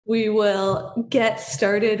we will get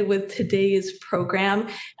started with today's program.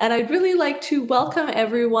 And I'd really like to welcome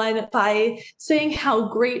everyone by saying how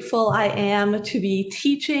grateful I am to be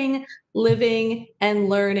teaching, living, and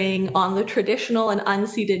learning on the traditional and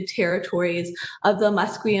unceded territories of the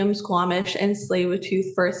Musqueam, Squamish, and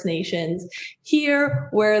Tsleil-Waututh First Nations, here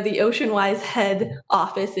where the Oceanwise head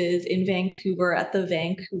office is in Vancouver at the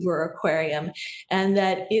Vancouver Aquarium. And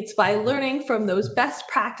that it's by learning from those best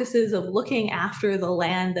practices of looking after the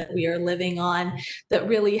land that we are living on that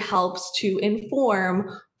really helps to inform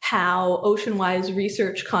how Oceanwise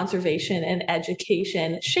research, conservation, and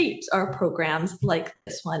education shapes our programs like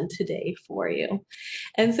this one today for you.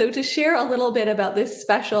 And so to share a little bit about this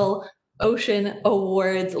special Ocean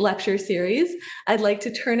Awards lecture series, I'd like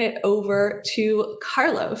to turn it over to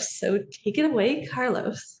Carlos. So take it away,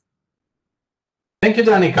 Carlos. Thank you,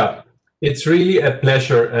 Danica. It's really a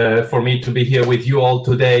pleasure for me to be here with you all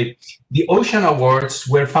today. The Ocean Awards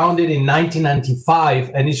were founded in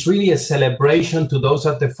 1995, and it's really a celebration to those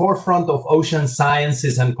at the forefront of ocean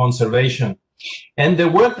sciences and conservation, and the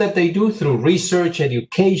work that they do through research,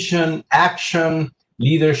 education, action,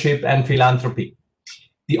 leadership, and philanthropy.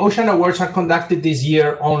 The Ocean Awards are conducted this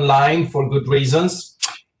year online for good reasons.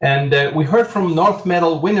 And we heard from North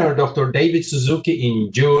Medal winner, Dr. David Suzuki,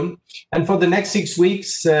 in June. And for the next 6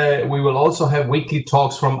 weeks, we will also have weekly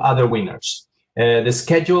talks from other winners. The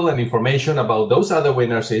schedule and information about those other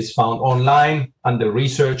winners is found online under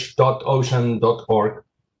research.ocean.org.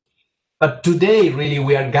 But today, really,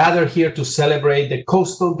 we are gathered here to celebrate the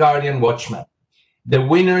Coastal Guardian Watchmen, the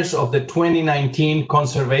winners of the 2019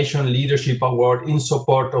 Conservation Leadership Award in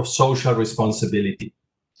support of social responsibility.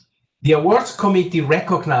 The awards committee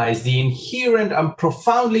recognized the inherent and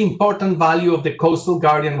profoundly important value of the Coastal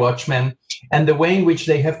Guardian Watchmen and the way in which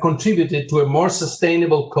they have contributed to a more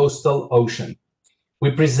sustainable coastal ocean. We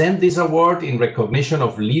present this award in recognition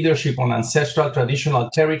of leadership on ancestral traditional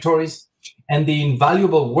territories and the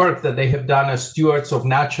invaluable work that they have done as stewards of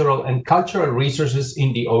natural and cultural resources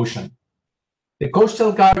in the ocean. The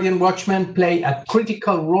Coastal Guardian Watchmen play a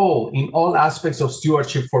critical role in all aspects of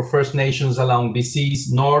stewardship for First Nations along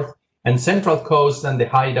BC's north and central coast and the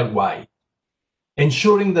Haida Gwaii,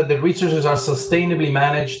 ensuring that the resources are sustainably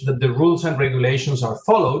managed, that the rules and regulations are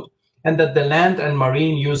followed, and that the land and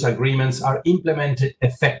marine use agreements are implemented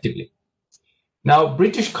effectively. Now,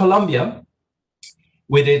 British Columbia,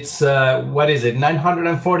 with its,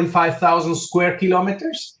 945,000 square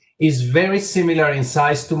kilometers, is very similar in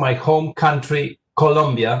size to my home country,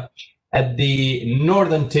 Colombia, at the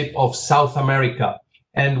northern tip of South America,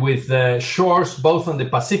 and with shores both on the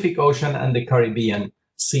Pacific Ocean and the Caribbean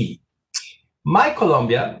Sea. My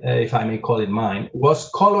Colombia, if I may call it mine, was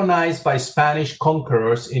colonized by Spanish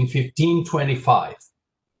conquerors in 1525.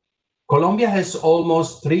 Colombia has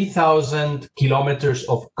almost 3,000 kilometers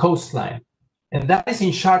of coastline, and that is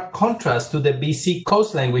in sharp contrast to the BC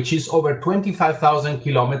coastline, which is over 25,000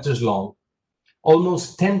 kilometers long,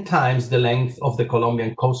 almost 10 times the length of the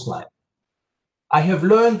Colombian coastline. I have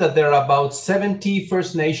learned that there are about 70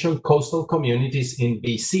 First Nation coastal communities in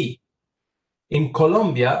BC. In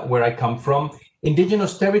Colombia, where I come from,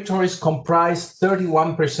 indigenous territories comprise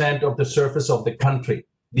 31% of the surface of the country,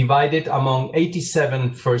 divided among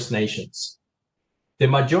 87 First Nations. The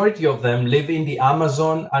majority of them live in the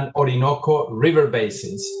Amazon and Orinoco river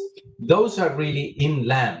basins. Those are really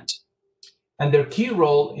inland, and their key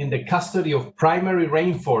role in the custody of primary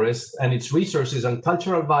rainforests and its resources and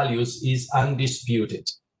cultural values is undisputed.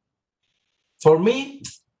 For me,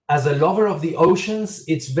 as a lover of the oceans,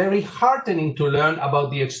 it's very heartening to learn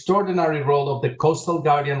about the extraordinary role of the Coastal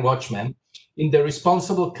Guardian Watchmen in the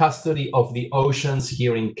responsible custody of the oceans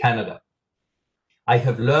here in Canada. I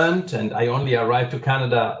have learned, and I only arrived to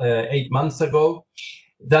Canada 8 months ago,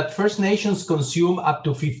 that First Nations consume up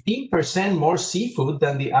to 15% more seafood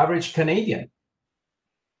than the average Canadian,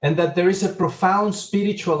 and that there is a profound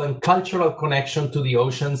spiritual and cultural connection to the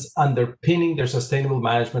oceans underpinning their sustainable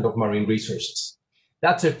management of marine resources.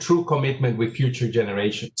 That's a true commitment with future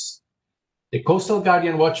generations. The Coastal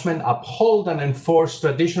Guardian Watchmen uphold and enforce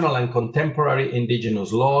traditional and contemporary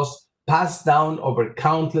Indigenous laws passed down over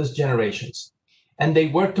countless generations, and they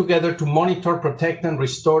work together to monitor, protect, and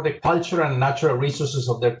restore the cultural and natural resources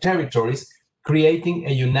of their territories, creating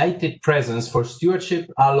a united presence for stewardship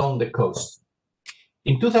along the coast.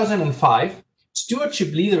 In 2005,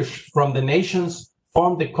 stewardship leaders from the nations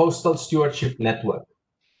formed the Coastal Stewardship Network.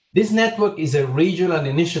 This network is a regional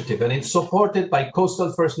initiative, and it's supported by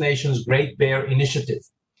Coastal First Nations Great Bear Initiative,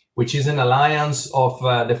 which is an alliance of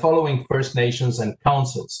the following First Nations and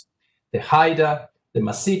councils: the Haida, the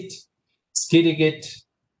Masit, Skidegit,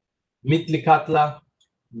 Mitlikatla,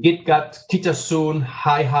 Gitgat, Kitasun,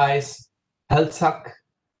 High Highs, Helsak,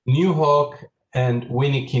 New Hawk, and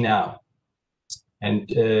Winnikinau. And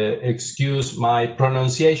excuse my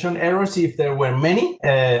pronunciation errors if there were many.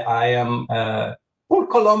 I am a poor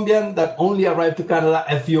Colombian that only arrived to Canada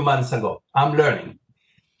a few months ago. I'm learning.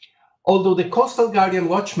 Although the Coastal Guardian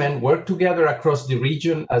Watchmen work together across the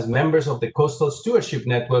region as members of the Coastal Stewardship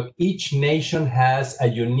Network, each nation has a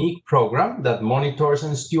unique program that monitors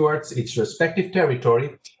and stewards its respective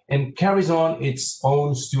territory and carries on its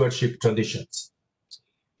own stewardship traditions.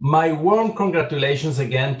 My warm congratulations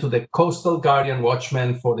again to the Coastal Guardian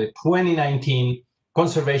Watchmen for the 2019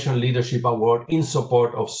 Conservation Leadership Award in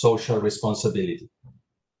support of social responsibility.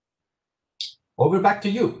 Over back to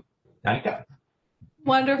you, Danica.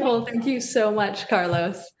 Wonderful. Thank you so much,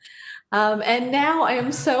 Carlos. And now I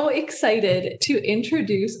am so excited to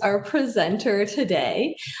introduce our presenter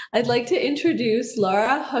today. I'd like to introduce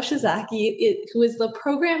Laura Hoshizaki, who is the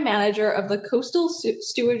program manager of the Coastal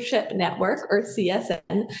Stewardship Network, or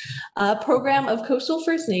CSN, program of Coastal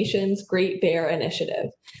First Nations Great Bear Initiative.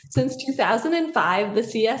 Since 2005, the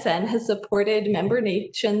CSN has supported member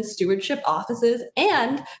nation stewardship offices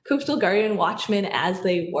and Coastal Guardian Watchmen as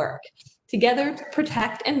they work together to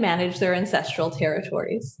protect and manage their ancestral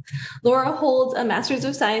territories. Laura holds a Master's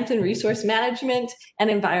of Science in Resource Management and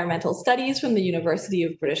Environmental Studies from the University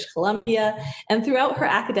of British Columbia, and throughout her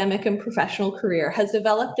academic and professional career has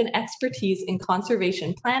developed an expertise in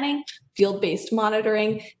conservation planning, field-based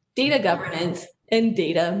monitoring, data governance, and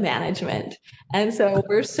data management. And so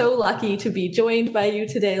we're so lucky to be joined by you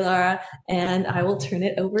today, Laura, and I will turn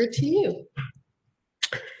it over to you.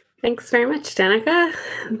 Thanks very much, Danica.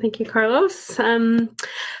 Thank you, Carlos.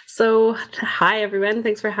 So hi, everyone.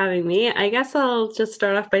 Thanks for having me. I guess I'll just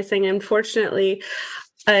start off by saying, unfortunately,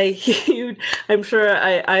 I'm sure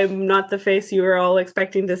I'm not the face you were all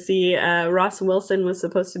expecting to see. Ross Wilson was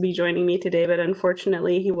supposed to be joining me today, but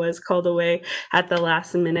unfortunately he was called away at the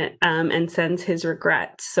last minute and sends his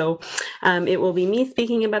regrets. So it will be me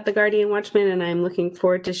speaking about the Guardian Watchmen, and I'm looking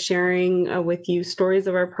forward to sharing with you stories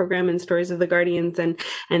of our program and stories of the Guardians. And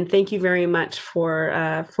thank you very much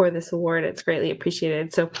for this award. It's greatly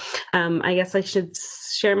appreciated. So I guess I should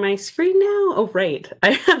share my screen now. Oh, right.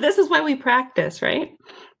 This is why we practice, right?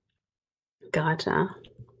 Gotcha.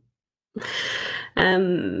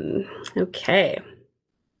 Okay.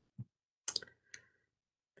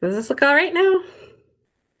 Does this look all right now?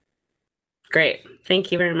 Great.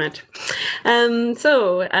 Thank you very much.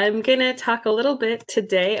 So I'm going to talk a little bit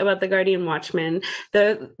today about the Guardian Watchmen.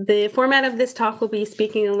 The format of this talk will be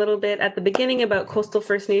speaking a little bit at the beginning about Coastal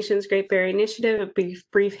First Nations Great Bear Initiative, a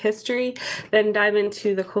brief history, then dive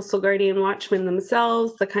into the Coastal Guardian Watchmen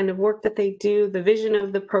themselves, the kind of work that they do, the vision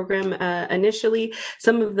of the program initially,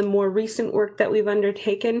 some of the more recent work that we've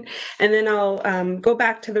undertaken, and then I'll go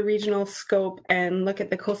back to the regional scope and look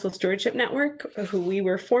at the Coastal Stewardship Network, who we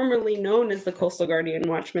were formerly known as the Coastal Guardian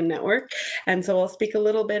Watchmen Network. And so I'll speak a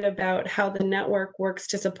little bit about how the network works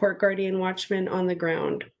to support Guardian Watchmen on the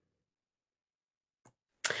ground.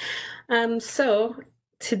 So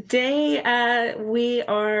today I'm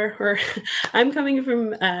coming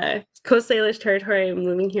from Coast Salish territory. I'm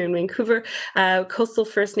living here in Vancouver. Coastal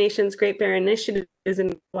First Nations Great Bear Initiative is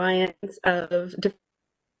an alliance of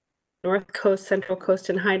North Coast, Central Coast,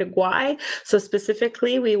 and Haida Gwaii. So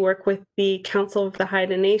specifically, we work with the Council of the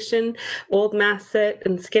Haida Nation, Old Masset,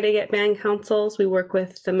 and Skidegate Band Councils. We work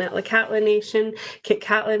with the Metlakatla Nation,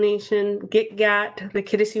 Kitkatla Nation, Gitgat, the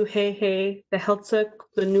Kitasoo the Heiltsuk,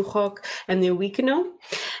 the Nuxalk, and the Owikino.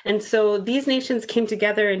 And so these nations came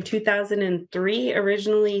together in 2003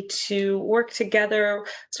 originally to work together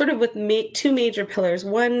sort of with two major pillars.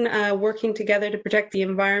 One, working together to protect the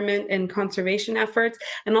environment and conservation efforts,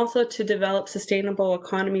 and also to develop sustainable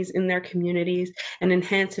economies in their communities and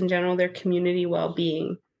enhance in general their community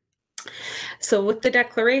well-being. So with the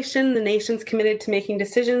declaration, the nations committed to making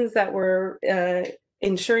decisions that were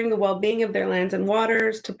ensuring the well-being of their lands and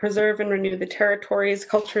waters, to preserve and renew the territories,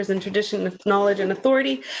 cultures, and tradition, knowledge, and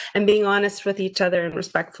authority, and being honest with each other and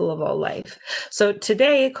respectful of all life. So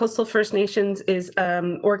today, Coastal First Nations is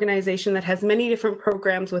an organization that has many different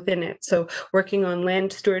programs within it. So working on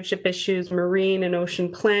land stewardship issues, marine and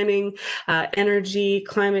ocean planning, energy,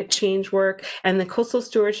 climate change work, and the Coastal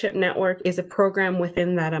Stewardship Network is a program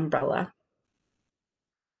within that umbrella.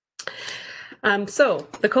 So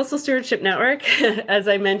the Coastal Stewardship Network, as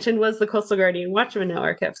I mentioned, was the Coastal Guardian Watchmen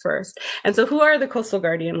Network at first. And so who are the Coastal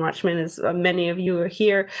Guardian Watchmen? As many of you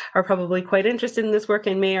here are probably quite interested in this work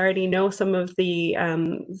and may already know some of the,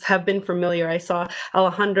 have been familiar. I saw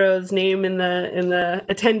Alejandro's name in the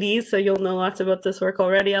attendees, so you'll know lots about this work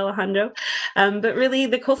already, Alejandro. But really,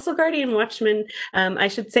 the Coastal Guardian Watchmen, I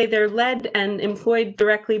should say, they're led and employed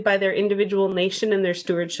directly by their individual nation and their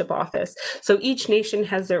stewardship office. So each nation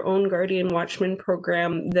has their own Guardian Watchman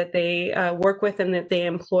program that they work with and that they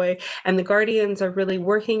employ, and the Guardians are really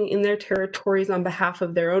working in their territories on behalf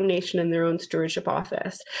of their own nation and their own stewardship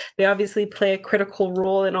office. They obviously play a critical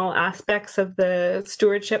role in all aspects of the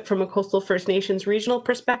stewardship from a coastal First Nations regional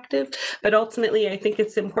perspective, but ultimately I think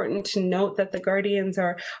it's important to note that the Guardians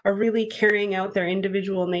are really carrying out their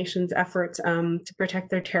individual nations' efforts to protect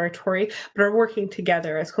their territory, but are working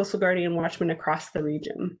together as Coastal Guardian Watchmen across the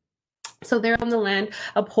region. So they're on the land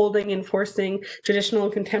upholding, enforcing traditional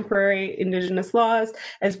and contemporary Indigenous laws,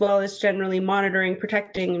 as well as generally monitoring,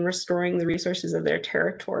 protecting, and restoring the resources of their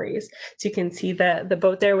territories. So you can see the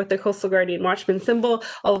boat there with the Coastal Guardian Watchman symbol,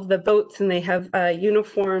 all of the boats, and they have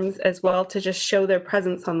uniforms as well to just show their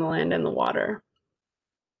presence on the land and the water.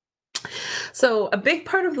 So a big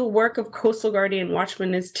part of the work of Coastal Guardian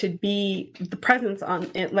Watchmen is to be the presence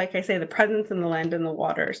on it, like I say, the presence in the land and the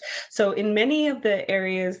waters. So in many of the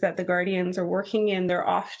areas that the Guardians are working in, they're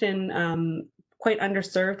often quite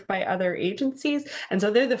underserved by other agencies. And so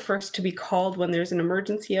they're the first to be called when there's an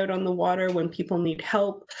emergency out on the water, when people need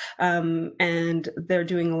help, and they're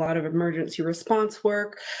doing a lot of emergency response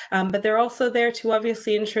work. But they're also there to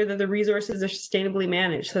obviously ensure that the resources are sustainably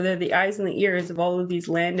managed. So they're the eyes and the ears of all of these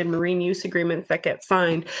land and marine use agreements that get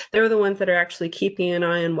signed. They're the ones that are actually keeping an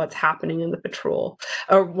eye on what's happening in the patrol,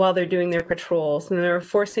 or while they're doing their patrols. And they're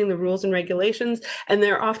enforcing the rules and regulations, and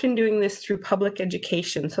they're often doing this through public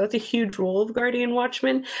education. So that's a huge role of Guardian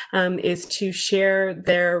Watchmen, is to share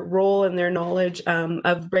their role and their knowledge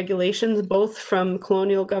of regulations, both from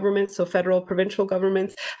colonial governments, so federal, provincial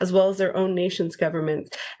governments, as well as their own nation's governments.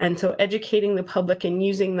 And so educating the public and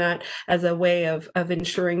using that as a way of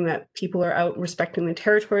ensuring that people are out respecting the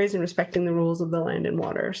territories and respecting the rules of the land and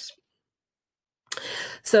waters.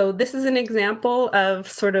 So this is an example of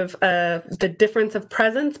sort of the difference of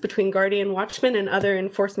presence between Guardian Watchmen and other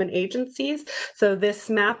enforcement agencies. So this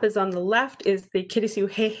map is on the left is the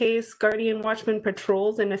Kitasoo-Heihe's Guardian Watchmen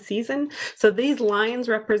patrols in a season. So these lines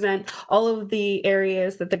represent all of the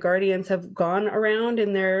areas that the Guardians have gone around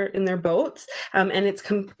in their boats, and it's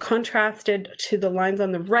contrasted to the lines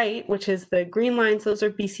on the right, which is the green lines. Those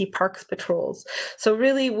are BC Parks patrols. So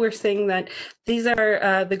really, we're saying that these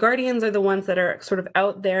are the Guardians are the ones that are sort of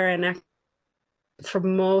out there and for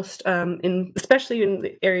most, especially in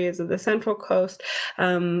the areas of the Central Coast,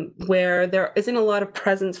 where there isn't a lot of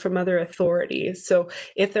presence from other authorities. So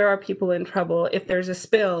if there are people in trouble, if there's a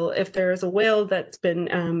spill, if there's a whale that's been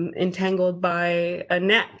entangled by a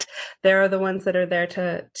net, they're the ones that are there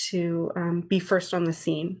to be first on the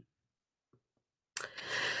scene.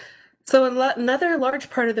 So another large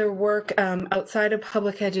part of their work outside of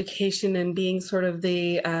public education and being sort of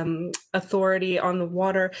the authority on the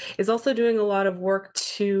water is also doing a lot of work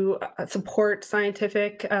to support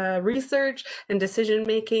scientific research and decision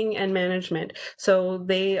making and management. So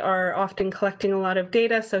they are often collecting a lot of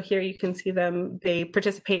data. So here you can see them, they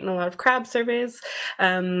participate in a lot of crab surveys.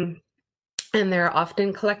 And they're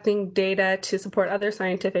often collecting data to support other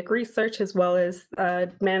scientific research, as well as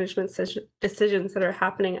management decisions that are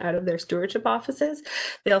happening out of their stewardship offices.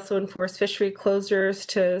 They also enforce fishery closures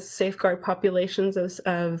to safeguard populations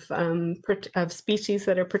of species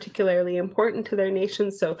that are particularly important to their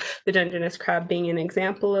nations. So the Dungeness crab being an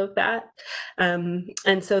example of that. And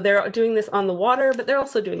so they're doing this on the water, but they're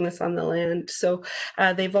also doing this on the land. So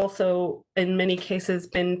they've also, in many cases,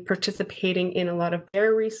 been participating in a lot of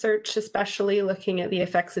bear research, especially looking at the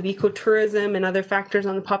effects of ecotourism and other factors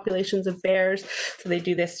on the populations of bears. So they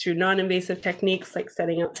do this through non-invasive techniques like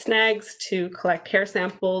setting up snags to collect hair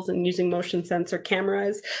samples and using motion sensor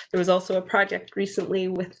cameras. There was also a project recently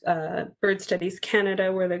with Bird Studies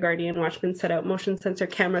Canada where the Guardian Watchmen set out motion sensor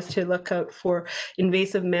cameras to look out for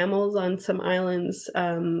invasive mammals on some islands,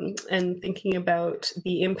 and thinking about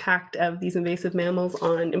the impact of these invasive mammals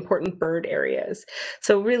on important bird areas.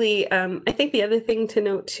 So really, I think the other thing to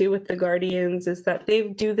note too with the Guardians is that they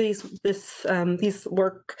do this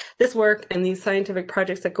work and these scientific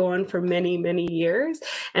projects that go on for many, many years.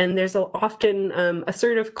 And there's often a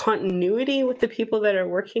sort of continuity with the people that are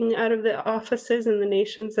working out of the offices in the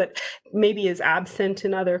nations that maybe is absent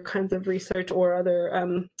in other kinds of research or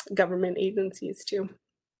other government agencies too.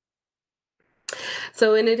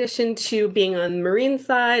 So in addition to being on the marine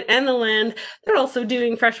side and the land, they're also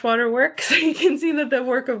doing freshwater work. So you can see that the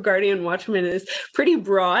work of Guardian Watchmen is pretty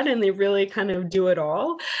broad, and they really kind of do it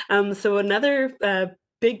all. So another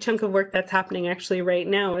big chunk of work that's happening actually right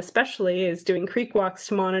now, especially, is doing creek walks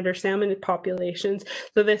to monitor salmon populations.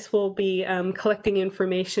 So this will be collecting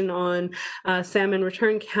information on salmon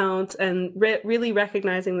return counts and really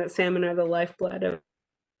recognizing that salmon are the lifeblood of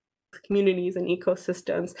communities and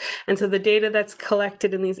ecosystems. And so the data that's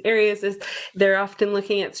collected in these areas is they're often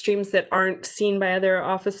looking at streams that aren't seen by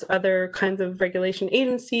other kinds of regulation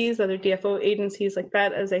agencies, other DFO agencies like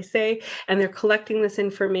that, as I say, and they're collecting this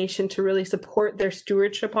information to really support their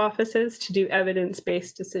stewardship offices to do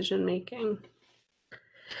evidence-based decision making.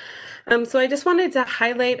 So I just wanted to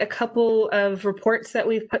highlight a couple of reports that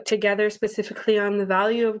we've put together specifically on the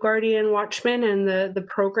value of Guardian Watchmen and the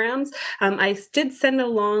programs. I did send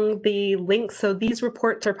along the links, so these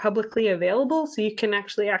reports are publicly available, so you can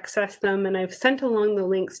actually access them, and I've sent along the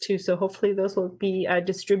links too, so hopefully those will be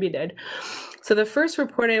distributed. So the first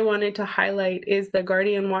report I wanted to highlight is the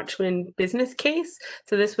Guardian Watchmen business case.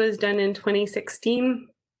 So this was done in 2016.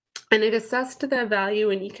 And it assessed the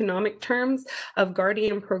value in economic terms of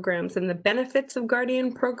Guardian programs and the benefits of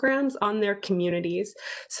Guardian programs on their communities.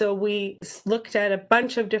 So we looked at a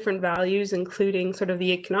bunch of different values, including sort of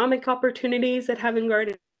the economic opportunities that having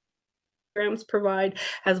Guardian programs provide,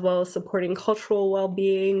 as well as supporting cultural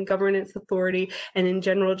well-being, governance authority, and in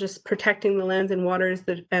general, just protecting the lands and waters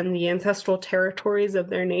and the ancestral territories of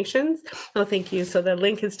their nations. Oh, thank you. So the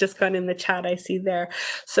link has just gone in the chat, I see there.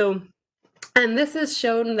 And this has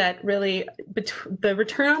shown that really the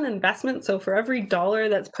return on investment, so for every dollar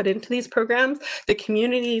that's put into these programs, the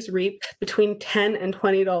communities reap between $10 and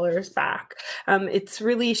 $20 back. It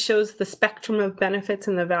really shows the spectrum of benefits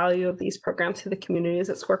and the value of these programs to the communities.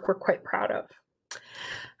 It's work we're quite proud of.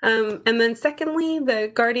 And then secondly,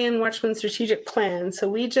 the Guardian Watchman Strategic Plan. So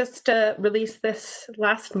we just released this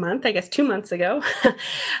last month, I guess 2 months ago.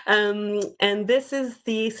 And this is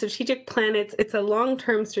the strategic plan. It's a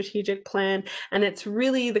long-term strategic plan, and it's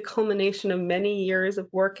really the culmination of many years of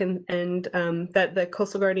work and that the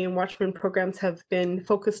Coastal Guardian Watchman programs have been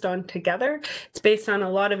focused on together. It's based on a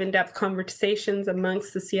lot of in-depth conversations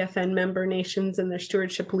amongst the CFN member nations and their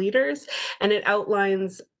stewardship leaders, and it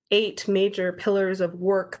outlines 8 major pillars of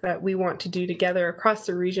work that we want to do together across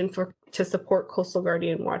the region to support Coastal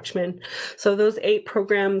Guardian Watchmen. So those 8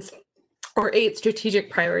 programs, or 8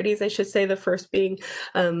 strategic priorities, I should say, the first being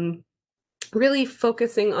really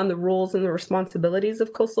focusing on the roles and the responsibilities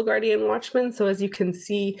of Coastal Guardian Watchmen. So as you can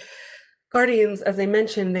see, Guardians, as I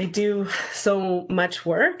mentioned, they do so much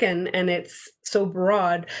work, and it's so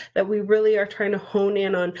broad that we really are trying to hone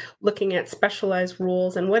in on looking at specialized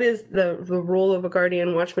roles and what is the role of a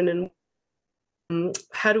Guardian Watchman, and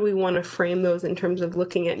how do we want to frame those in terms of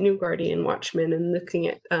looking at new Guardian Watchmen and looking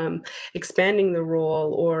at expanding the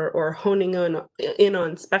role or honing in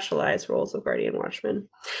on specialized roles of Guardian Watchmen.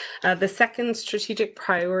 The second strategic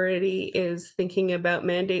priority is thinking about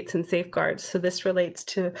mandates and safeguards. So this relates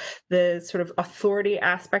to the sort of authority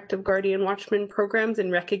aspect of Guardian Watchmen programs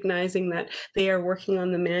and recognizing that they are working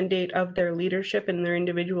on the mandate of their leadership in their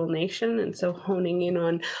individual nation, and so honing in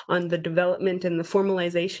on the development and the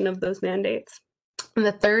formalization of those mandates. And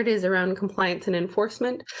the third is around compliance and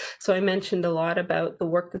enforcement. So I mentioned a lot about the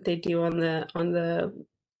work that they do on the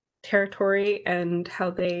territory and how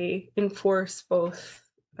they enforce both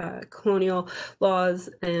colonial laws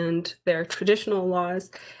and their traditional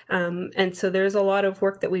laws. And so there's a lot of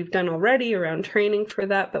work that we've done already around training for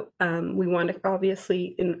that, but we want to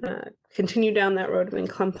obviously continue down that road of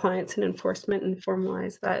compliance and enforcement and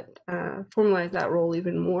formalize that role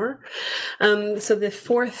even more. So the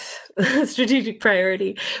fourth strategic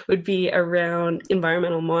priority would be around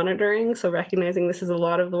environmental monitoring. So recognizing this is a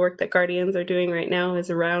lot of the work that Guardians are doing right now is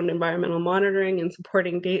around environmental monitoring and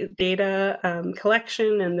supporting data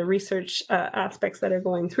collection and the research aspects that are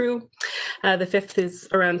going through. The fifth is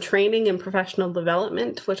around training and professional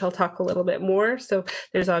development, which I'll talk a little bit more. So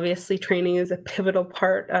there's obviously training is a pivotal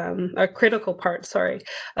part, a critical part,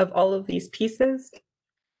 of all of these pieces.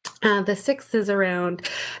 The sixth is around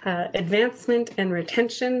advancement and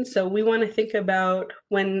retention. So we want to think about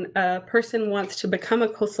when a person wants to become a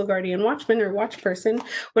Coastal Guardian Watchman or watch person,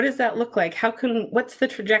 what does that look like? What's the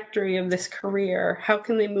trajectory of this career? How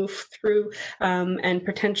can they move through and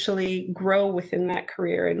potentially grow within that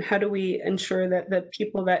career? And how do we ensure that the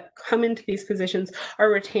people that come into these positions are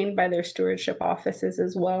retained by their stewardship offices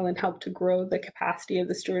as well and help to grow the capacity of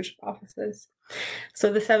the stewardship offices?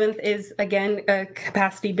 So the seventh is, again,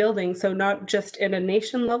 capacity building. So not just at a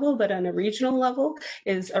nation level, but on a regional level,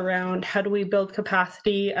 is around how do we build capacity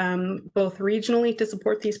capacity, both regionally to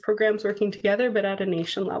support these programs working together, but at a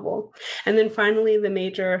nation level. And then finally, the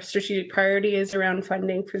major strategic priority is around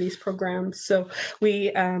funding for these programs. So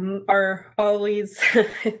we are always,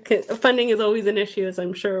 funding is always an issue, as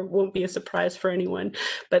I'm sure won't be a surprise for anyone,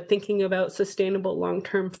 but thinking about sustainable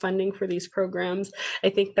long-term funding for these programs, I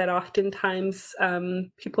think that oftentimes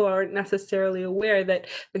people aren't necessarily aware that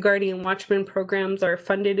the Guardian Watchmen programs are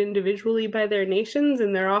funded individually by their nations,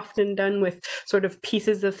 and they're often done with sort of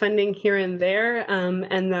pieces of funding here and there,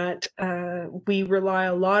 and that we rely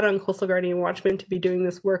a lot on Coastal Guardian Watchmen to be doing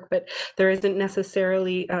this work, but there isn't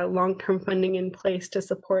necessarily long-term funding in place to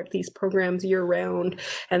support these programs year-round,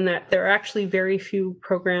 and that there are actually very few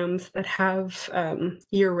programs that have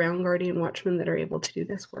year-round Guardian Watchmen that are able to do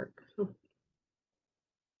this work.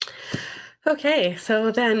 Okay, so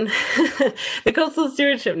then the Coastal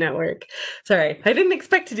Stewardship Network. Sorry, I didn't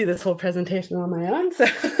expect to do this whole presentation on my own, so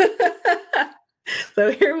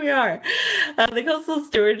so here we are, the Coastal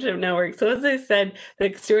Stewardship Network. So as I said,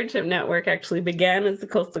 the Stewardship Network actually began as the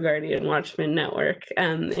Coastal Guardian Watchmen Network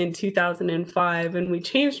in 2005, and we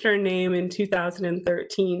changed our name in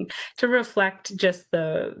 2013 to reflect just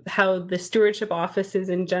how the stewardship offices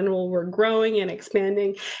in general were growing and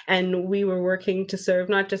expanding, and we were working to serve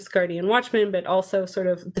not just Guardian Watchmen, but also sort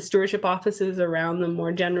of the stewardship offices around them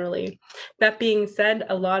more generally. That being said,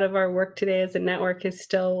 a lot of our work today as a network is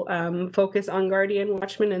still focused on Guardian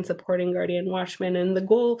Watchmen and supporting Guardian Watchmen, and the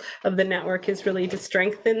goal of the network is really to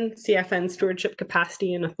strengthen CFN stewardship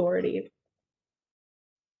capacity and authority.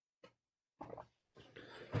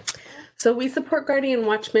 So we support Guardian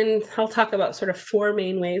Watchmen. I'll talk about sort of 4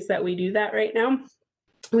 main ways that we do that right now.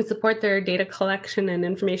 We support their data collection and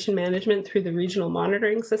information management through the regional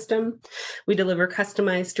monitoring system. We deliver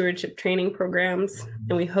customized stewardship training programs,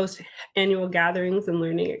 and we host annual gatherings and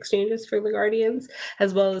learning exchanges for the Guardians,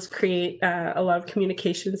 as well as create a lot of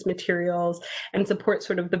communications materials and support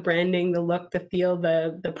sort of the branding, the look, the feel,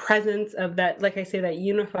 the presence of that, like I say, that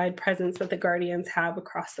unified presence that the Guardians have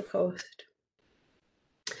across the coast.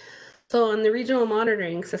 So on the regional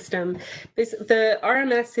monitoring system, the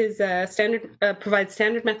RMS is provides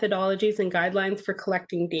standard methodologies and guidelines for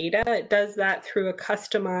collecting data. It does that through a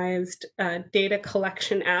customized data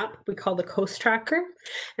collection app we call the Coast Tracker.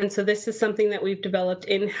 And so this is something that we've developed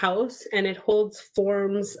in-house, and it holds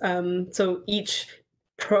forms. So each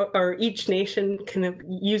nation kind of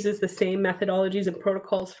uses the same methodologies and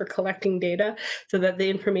protocols for collecting data so that the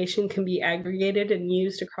information can be aggregated and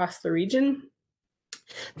used across the region.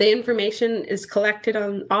 The information is collected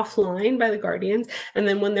offline by the Guardians, and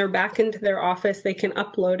then when they're back into their office, they can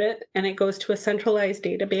upload it, and it goes to a centralized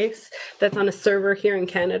database that's on a server here in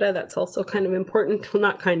Canada. That's also kind of important, well,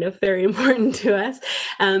 not kind of, very important to us,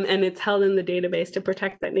 and it's held in the database to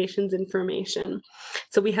protect that nation's information.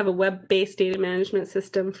 So we have a web-based data management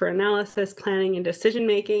system for analysis, planning, and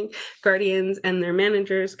decision-making. Guardians and their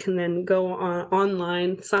managers can then go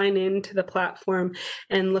online, sign in to the platform,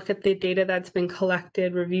 and look at the data that's been collected,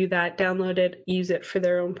 review that, download it, use it for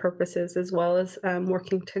their own purposes, as well as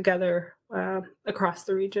working together across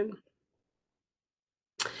the region.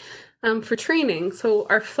 For training, so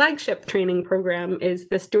our flagship training program is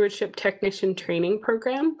the Stewardship Technician Training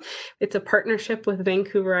Program. It's a partnership with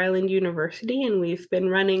Vancouver Island University, and we've been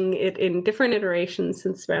running it in different iterations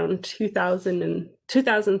since around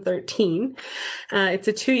 2013. It's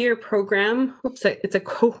a 2-year program. It's a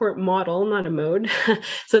cohort model, not a mode.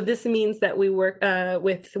 So this means that we work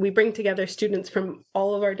we bring together students from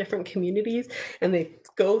all of our different communities, and they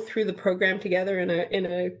go through the program together in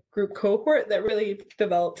a group cohort that really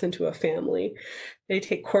develops into a family. They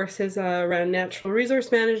take courses around natural resource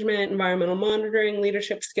management, environmental monitoring,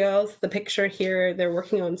 leadership skills. The picture here, they're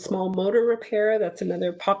working on small motor repair. That's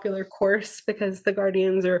another popular course because the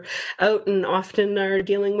Guardians are out and often are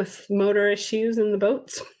dealing with motor issues in the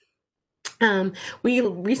boats. We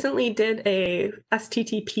recently did a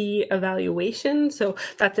STTP evaluation, so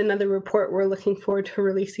that's another report we're looking forward to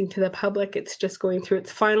releasing to the public. It's just going through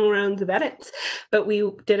its final rounds of edits, but we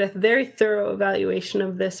did a very thorough evaluation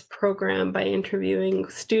of this program by interviewing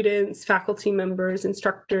students, faculty members,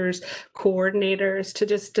 instructors, coordinators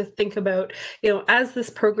to think about, as this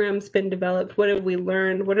program's been developed, what have we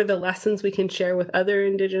learned? What are the lessons we can share with other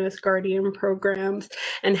Indigenous Guardian programs?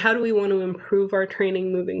 And how do we want to improve our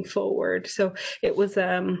training moving forward? So it was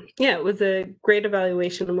it was a great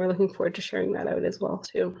evaluation, and we're looking forward to sharing that out as well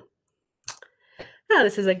too.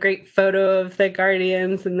 This is a great photo of the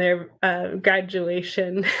Guardians and their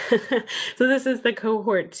graduation. So this is the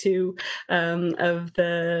cohort 2 of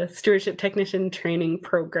the Stewardship Technician Training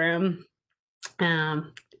Program.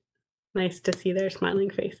 Nice to see their smiling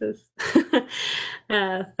faces.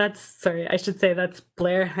 Sorry, I should say that's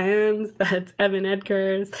Blair Hans, that's Evan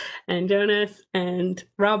Edgars, and Jonas, and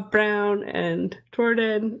Rob Brown, and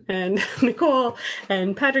Jordan, and Nicole,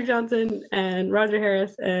 and Patrick Johnson, and Roger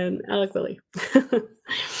Harris, and Alec Willie.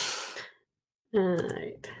 All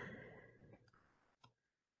right.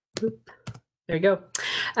 Oop. There you go.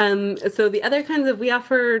 So the other kinds of, we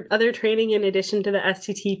offer other training in addition to the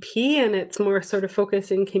STTP, and it's more sort of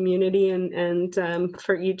focused in community and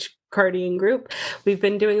for each Guardian group. We've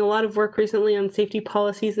been doing a lot of work recently on safety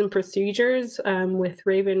policies and procedures with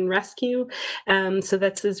Raven Rescue. So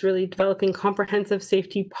that's really developing comprehensive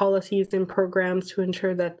safety policies and programs to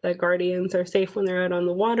ensure that the Guardians are safe when they're out on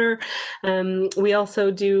the water. We also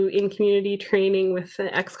do in-community training with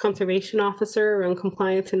the ex-conservation officer around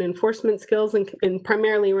compliance and enforcement skills and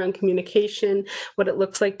primarily around communication, what it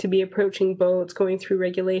looks like to be approaching boats, going through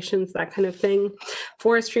regulations, that kind of thing.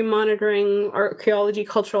 Forestry monitoring, archaeology,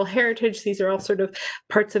 cultural heritage, these are all sort of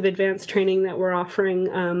parts of advanced training that we're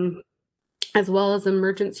offering, as well as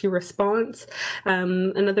emergency response.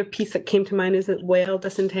 Another piece that came to mind is that whale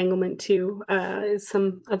disentanglement too, is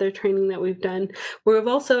some other training that we've done. We've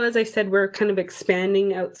also, as I said, we're kind of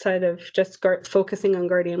expanding outside of just focusing on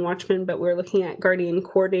Guardian Watchmen, but we're looking at Guardian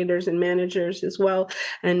coordinators and managers as well,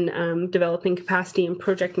 and developing capacity in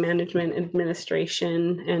project management,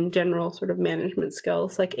 administration, and general sort of management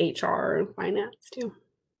skills like HR and finance too.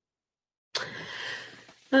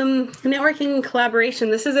 Networking and collaboration,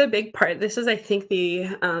 this is a big part. This is, I think, the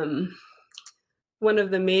one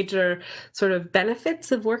of the major sort of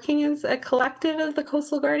benefits of working as a collective as the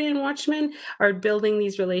Coastal Guardian Watchmen are building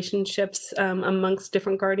these relationships amongst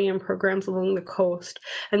different Guardian programs along the coast.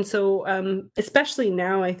 And so especially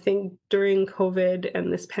now, I think during COVID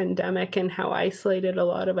and this pandemic and how isolated a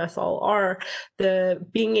lot of us all are, the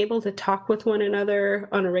being able to talk with one another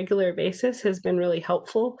on a regular basis has been really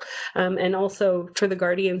helpful. And also for the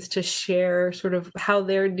Guardians to share sort of how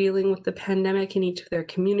they're dealing with the pandemic in each of their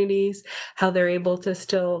communities, how they're able to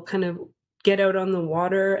still kind of get out on the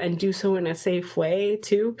water and do so in a safe way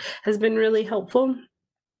too, has been really helpful.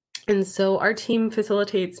 And so our team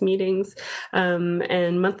facilitates meetings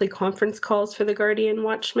and monthly conference calls for the Guardian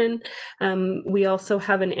Watchmen. We also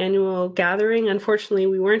have an annual gathering. Unfortunately,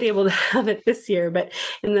 we weren't able to have it this year, but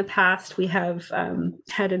in the past we have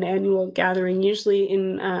had an annual gathering, usually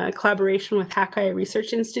in collaboration with Hakai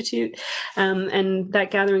Research Institute. And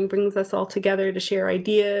that gathering brings us all together to share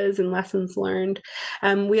ideas and lessons learned.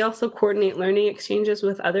 We also coordinate learning exchanges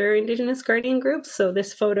with other Indigenous Guardian groups. So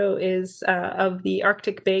this photo is of the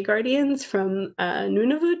Arctic Bay Guardians from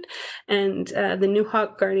Nunavut and the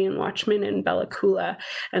Nuhawk Guardian Watchmen in Bella Coola.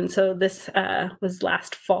 And so this was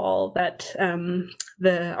last fall that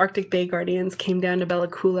the Arctic Bay Guardians came down to Bella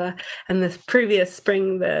Coola, and this previous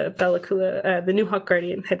spring the Nuhawk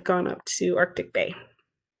Guardian had gone up to Arctic Bay.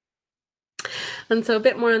 And so a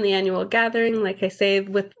bit more on the annual gathering. Like I say,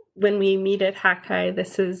 when we meet at Hakai,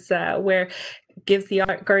 this is where gives the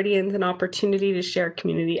Guardians an opportunity to share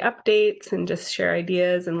community updates and just share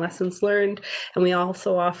ideas and lessons learned. And we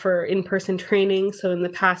also offer in-person training. So in the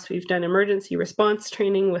past, we've done emergency response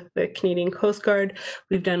training with the Canadian Coast Guard.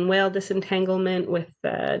 We've done whale disentanglement with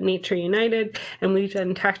Nature United, and we've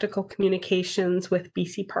done tactical communications with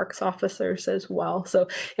BC Parks officers as well. So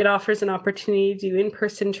it offers an opportunity to do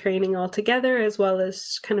in-person training all together, as well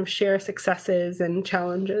as kind of share successes and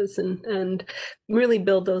challenges and really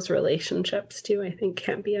build those relationships too, I think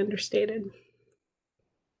can't be understated.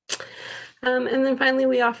 And then finally,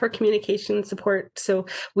 we offer communication support. So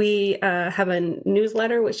we have a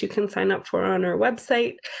newsletter, which you can sign up for on our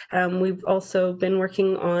website. We've also been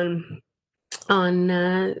working on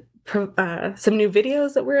some new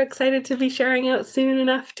videos that we're excited to be sharing out soon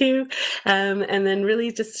enough too, and then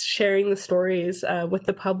really just sharing the stories with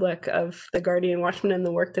the public of the Guardian Watchmen and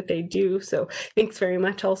the work that they do. So thanks very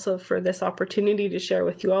much also for this opportunity to share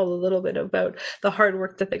with you all a little bit about the hard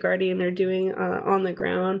work that the Guardian are doing on the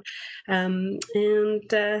ground.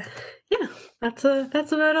 Yeah, that's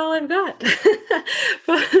about all I've got.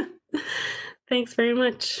 Thanks very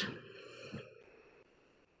much.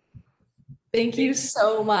 Thank you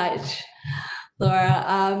so much,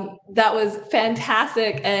 Laura. That was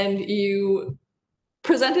fantastic, and you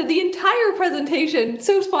presented the entire presentation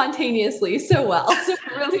so spontaneously, so well. So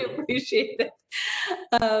I really appreciate it.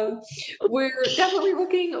 We're definitely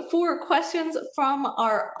looking for questions from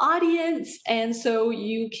our audience, and so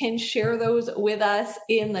you can share those with us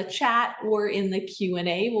in the chat or in the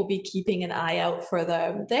Q&A. We'll be keeping an eye out for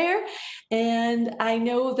them there. And I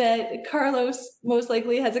know that Carlos most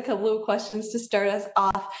likely has a couple of questions to start us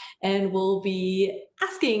off, and we'll be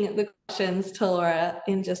asking the questions to Laura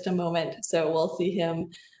in just a moment. So we'll see him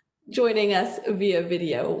joining us via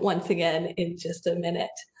video once again in just a minute.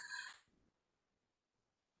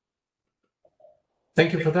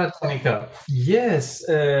 Thank you for that, Monica. Yes,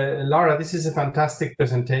 Laura, this is a fantastic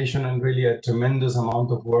presentation and really a tremendous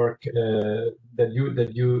amount of work that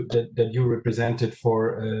you represented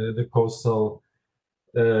for the coastal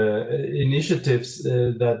initiatives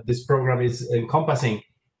that this program is encompassing.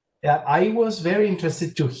 I was very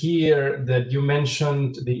interested to hear that you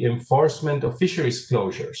mentioned the enforcement of fisheries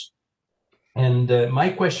closures. And my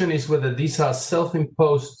question is whether these are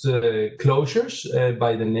self-imposed closures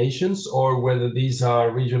by the nations or whether these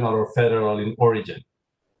are regional or federal in origin.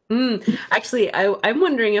 Actually, I'm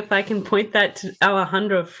wondering if I can point that to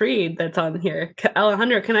Alejandro Fried that's on here.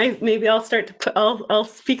 Alejandro, I'll start to I'll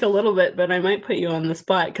speak a little bit, but I might put you on the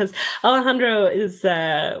spot because Alejandro is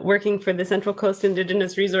working for the Central Coast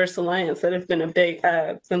Indigenous Resource Alliance that have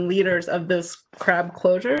been some leaders of those crab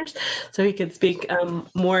closures. So he could speak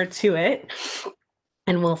more to it,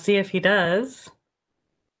 and we'll see if he does.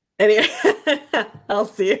 Anyway, I'll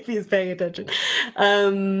see if he's paying attention.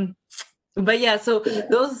 But yeah, so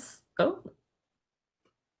those.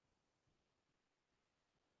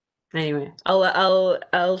 Anyway,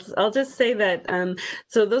 I'll just say that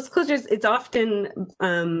so those closures, it's often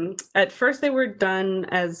at first they were done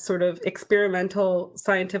as sort of experimental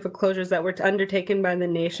scientific closures that were undertaken by the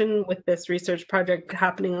nation with this research project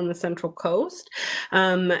happening on the Central Coast,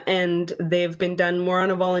 and they've been done more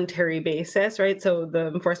on a voluntary basis, right? So the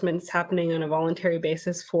enforcement is happening on a voluntary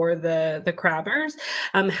basis for the crabbers.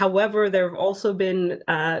 However, there have also been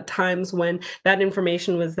times when that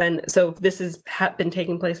information was then, so this has been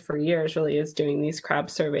taking place for years, really, is doing these crab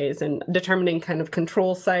surveys and determining kind of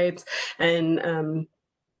control sites and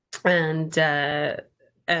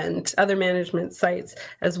other management sites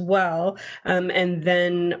as well. And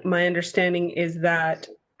then my understanding is that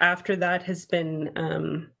after that has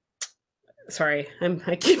been sorry,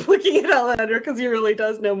 I keep looking at Alejandro because he really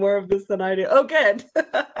does know more of this than I do. Oh, good.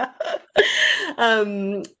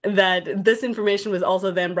 That this information was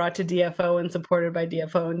also then brought to DFO and supported by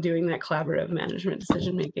DFO in doing that collaborative management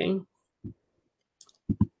decision making.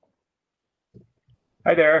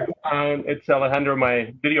 Hi there, it's Alejandro.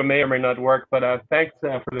 My video may or may not work, but thanks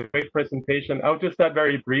for the great presentation. I'll just add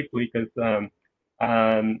very briefly because the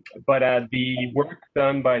work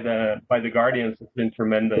done by the Guardians has been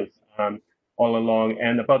tremendous all along.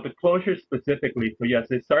 And about the closure specifically, so yes,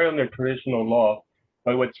 they started under traditional law,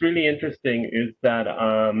 but what's really interesting is that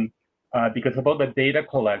because of all the data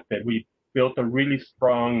collected, we built a really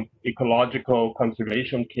strong ecological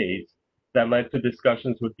conservation case that led to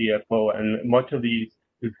discussions with DFO, and much of these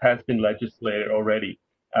has been legislated already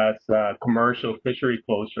as commercial fishery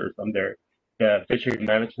closures under the fishery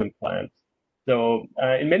management plans. So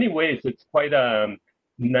in many ways, it's quite a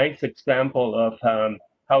nice example of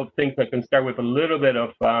how things that can start with a little bit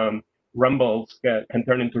of rumbles can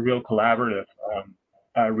turn into real collaborative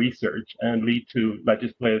research and lead to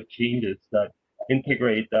legislative changes that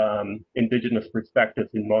integrate indigenous perspectives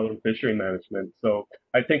in modern fishery management. So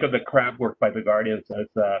I think of the crab work by the Guardians as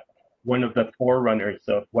one of the forerunners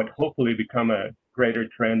of what hopefully become a greater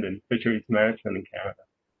trend in fisheries management in Canada.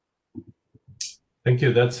 Thank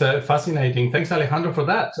you. That's fascinating. Thanks, Alejandro, for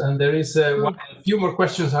that. And there is a few more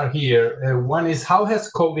questions are here. One is, how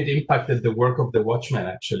has COVID impacted the work of the Watchmen,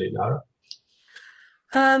 actually, Lara?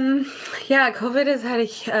 Yeah, COVID has had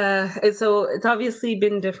so it's obviously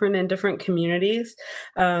been different in different communities.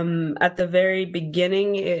 At the very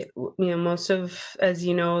beginning, most of, as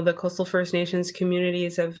you know, the Coastal First Nations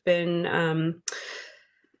communities have been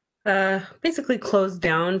basically closed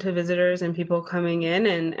down to visitors and people coming in,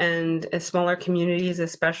 and smaller communities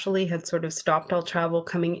especially had sort of stopped all travel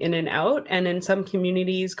coming in and out. And in some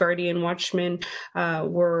communities, Guardian Watchmen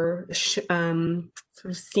were sort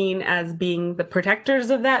of seen as being the protectors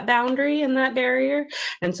of that boundary and that barrier.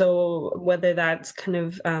 And so whether that's kind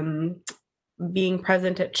of being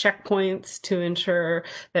present at checkpoints to ensure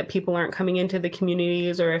that people aren't coming into the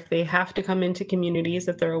communities, or if they have to come into communities,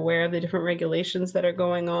 that they're aware of the different regulations that are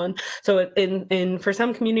going on. So for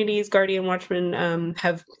some communities, Guardian Watchmen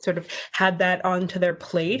have sort of had that onto their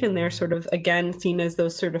plate, and they're sort of, again, seen as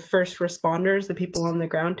those sort of first responders, the people on the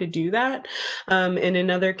ground to do that. And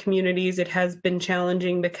in other communities, it has been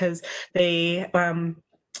challenging because they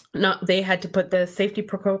they had to put the safety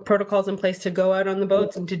protocols in place to go out on the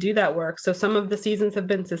boats and to do that work. So some of the seasons have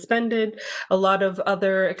been suspended. A lot of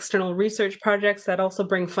other external research projects that also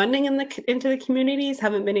bring funding into the communities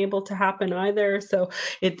haven't been able to happen either. So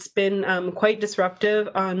it's been quite disruptive.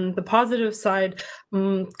 On the positive side,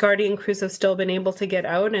 Guardian crews have still been able to get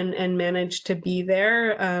out and manage to be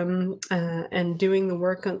there and doing the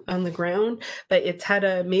work on the ground, but it's had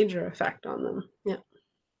a major effect on them. Yeah.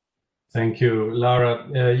 Thank you, Lara.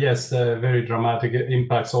 Yes, very dramatic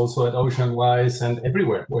impacts also at Oceanwise and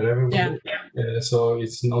everywhere, wherever we go. So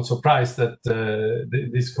it's no surprise that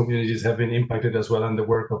these communities have been impacted as well, and the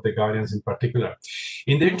work of the Guardians in particular.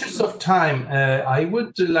 In the interest of time, I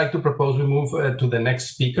would like to propose we move to the next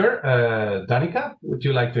speaker. Danica, would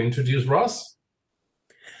you like to introduce Ross?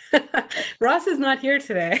 Ross is not here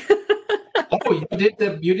today. Oh, you did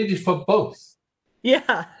it for both.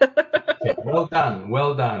 Yeah. Okay, well done,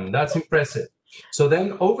 well done. That's impressive. So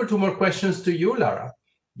then over to more questions to you, Lara,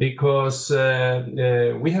 because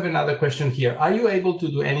we have another question here. Are you able to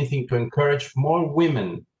do anything to encourage more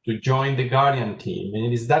women to join the Guardian team?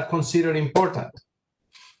 And is that considered important?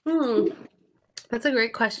 That's a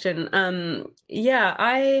great question. Yeah,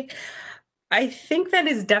 I think that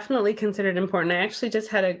is definitely considered important. I actually just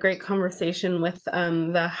had a great conversation with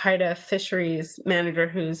the Haida fisheries manager,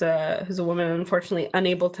 who's a woman, unfortunately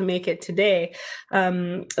unable to make it today.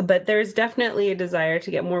 But there's definitely a desire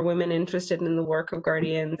to get more women interested in the work of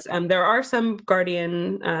Guardians. There are some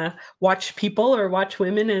Guardian watch people or watch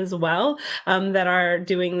women as well that are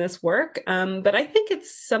doing this work. But I think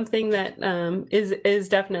it's something that is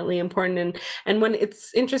definitely important. And when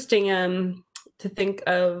it's interesting to think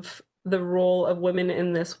of the role of women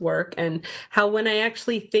in this work, and how when I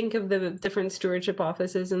actually think of the different stewardship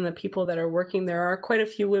offices and the people that are working, there are quite a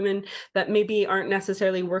few women that maybe aren't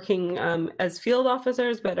necessarily working as field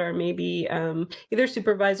officers, but are maybe either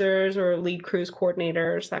supervisors or lead cruise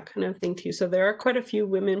coordinators, that kind of thing too. So there are quite a few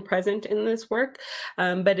women present in this work,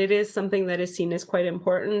 but it is something that is seen as quite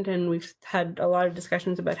important, and we've had a lot of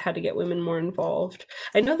discussions about how to get women more involved.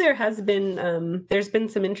 I know there has been there's been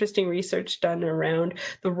some interesting research done around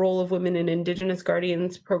the role of women in Indigenous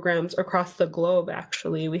Guardians programs across the globe.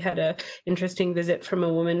 Actually, we had an interesting visit from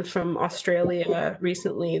a woman from Australia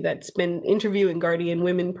recently that's been interviewing Guardian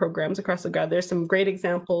women programs across the globe. There's some great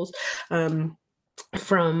examples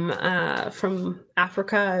from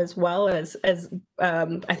Africa, as well as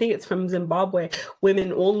I think it's from Zimbabwe,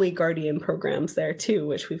 women-only Guardian programs there too,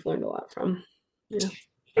 which we've learned a lot from. Yeah.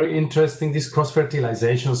 Very interesting, these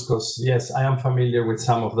cross-fertilizations, because yes, I am familiar with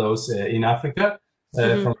some of those in Africa.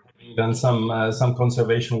 From having done some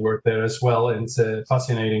conservation work there as well, and it's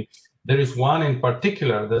fascinating. There is one in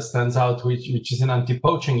particular that stands out, which is an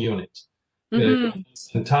anti-poaching unit,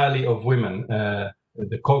 entirely of women,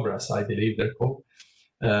 the Cobras, I believe they're called.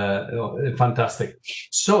 Fantastic.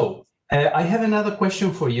 So I have another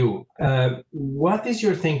question for you. What is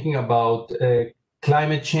your thinking about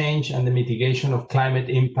climate change and the mitigation of climate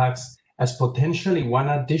impacts as potentially one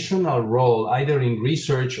additional role, either in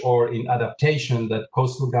research or in adaptation, that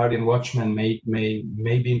Coastal Guardian Watchmen may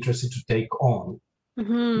be interested to take on?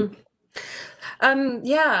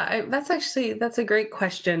 Yeah, that's a great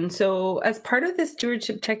question. So as part of the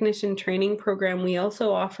stewardship technician training program, we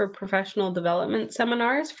also offer professional development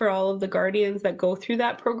seminars for all of the Guardians that go through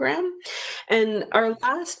that program. And our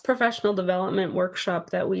last professional development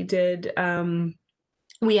workshop that we did,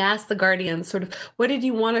 we asked the Guardians sort of, what did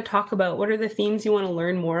you want to talk about? What are the themes you want to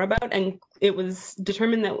learn more about? And it was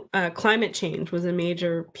determined that climate change was a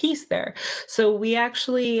major piece there. So we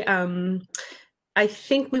actually, I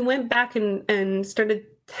think we went back and started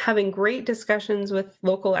having great discussions with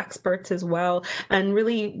local experts as well, and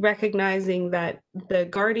really recognizing that the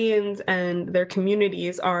Guardians and their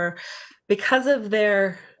communities are, because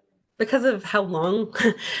of how long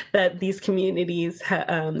that these communities,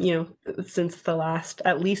 since the last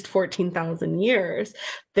at least 14,000 years,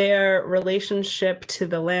 their relationship to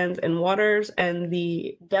the lands and waters and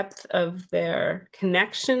the depth of their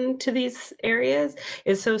connection to these areas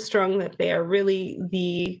is so strong that they are really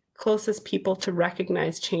the closest people to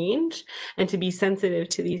recognize change and to be sensitive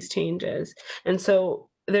to these changes. And so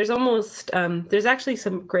there's actually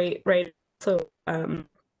some great, right? So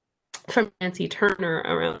from Nancy Turner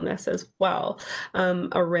around this as well,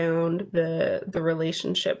 around the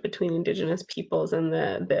relationship between Indigenous peoples and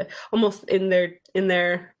the almost in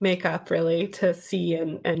their makeup, really, to see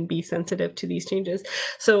and be sensitive to these changes.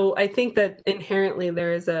 So I think that inherently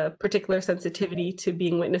there is a particular sensitivity to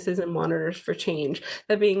being witnesses and monitors for change.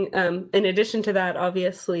 That being, in addition to that,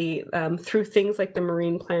 obviously, through things like the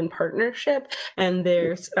Marine Plan Partnership, and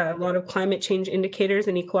there's a lot of climate change indicators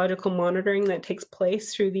and ecological monitoring that takes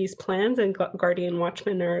place through these plans, and Guardian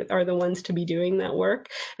Watchmen are the ones to be doing that work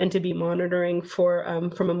and to be monitoring for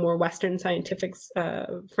from a more Western scientific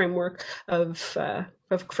framework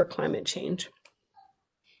for climate change.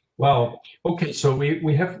 Well, okay, so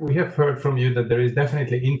we have heard from you that there is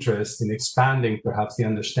definitely interest in expanding perhaps the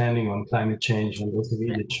understanding on climate change and those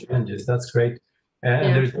immediate challenges. That's great.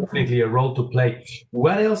 And there's definitely a role to play.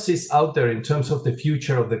 What else is out there in terms of the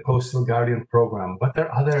future of the Coastal Guardian program? What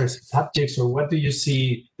are other subjects, or what do you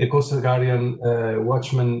see the Coastal Guardian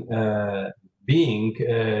Watchmen being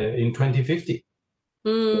in 2050?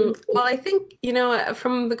 Well, I think,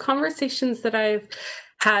 from the conversations that I've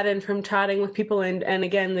had and from chatting with people, and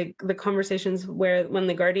again, the conversations when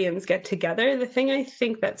the Guardians get together, the thing I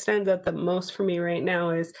think that stands out the most for me right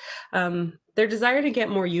now is their desire to get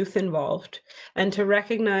more youth involved and to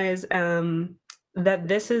recognize that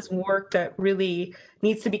this is work that really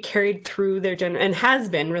needs to be carried through their and has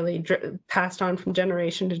been really passed on from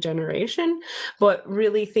generation to generation, but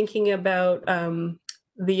really thinking about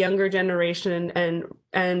the younger generation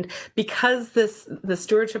and because the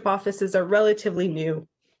stewardship offices are relatively new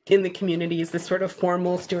in the communities, this sort of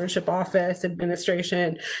formal stewardship office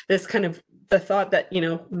administration, this kind of the thought that,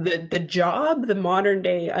 the modern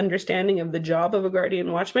day understanding of the job of a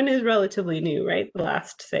Guardian Watchman is relatively new, right? The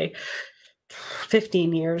last, say,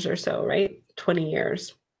 15 years or so, right? 20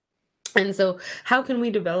 years. And so how can we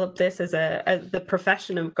develop this as the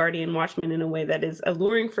profession of Guardian Watchman in a way that is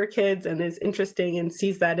alluring for kids and is interesting and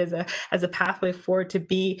sees that as a pathway forward to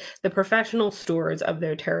be the professional stewards of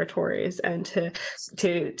their territories and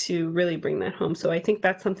to really bring that home. So I think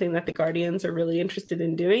that's something that the Guardians are really interested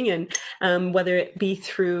in doing. And whether it be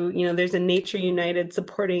through, there's a Nature United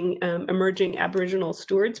supporting emerging Aboriginal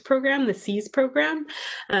stewards program, the SEAS program,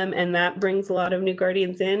 and that brings a lot of new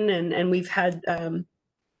Guardians in. And we've had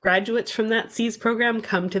graduates from that SEAS program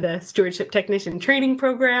come to the Stewardship Technician Training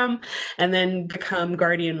Program and then become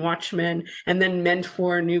Guardian Watchmen and then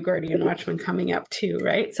mentor new Guardian Watchmen coming up too,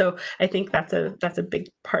 right? So I think that's a big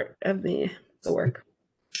part of the work.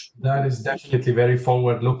 That is definitely very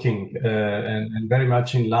forward-looking and very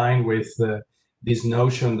much in line with this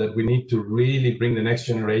notion that we need to really bring the next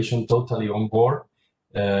generation totally on board.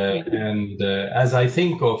 And as I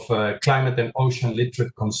think of climate and ocean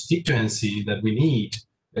literate constituency that we need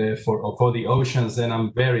for the oceans, then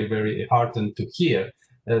I'm very, very heartened to hear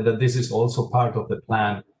that this is also part of the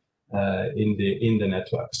plan in the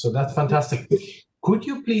network. So that's fantastic. Could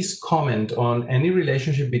you please comment on any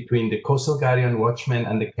relationship between the Coastal Guardian Watchmen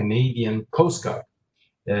and the Canadian Coast Guard,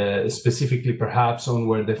 specifically perhaps on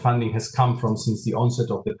where the funding has come from since the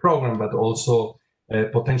onset of the program, but also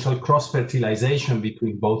potential cross-fertilization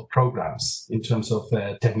between both programs in terms of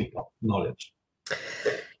technical knowledge?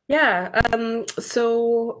 Yeah,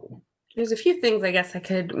 so there's a few things I guess I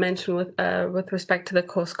could mention with respect to the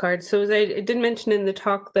Coast Guard. So as I did mention in the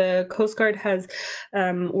talk, the Coast Guard has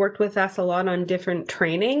worked with us a lot on different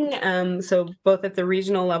training. So both at the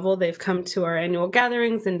regional level, they've come to our annual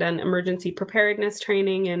gatherings and done emergency preparedness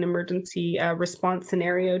training and emergency response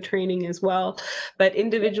scenario training as well. But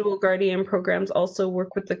individual Guardian programs also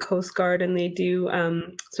work with the Coast Guard, and they do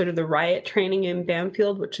sort of the riot training in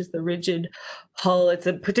Bamfield, which is the rigid hull. It's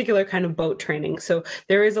a particular kind of boat training. So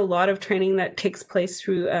there is a lot of training that takes place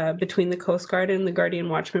through between the Coast Guard and the Guardian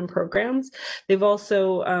Watchman programs. They've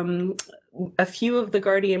also, a few of the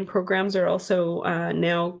Guardian programs are also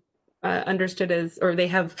now understood as, or they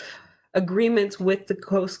have agreements with the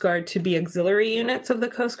Coast Guard to be auxiliary units of the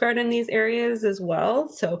Coast Guard in these areas as well.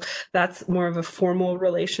 So that's more of a formal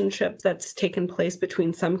relationship that's taken place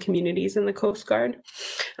between some communities and the Coast Guard.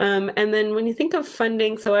 And then when you think of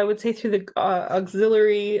funding, so I would say through the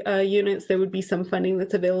auxiliary units, there would be some funding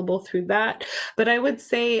that's available through that. But I would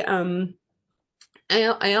say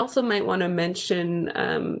I also might want to mention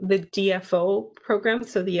the DFO program,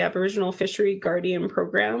 so the Aboriginal Fishery Guardian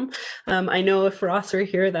program. I know if Ross were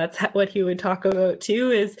here, that's what he would talk about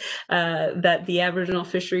too, is that the Aboriginal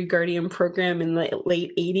Fishery Guardian program in the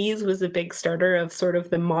late 80s was a big starter of sort of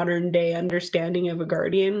the modern day understanding of a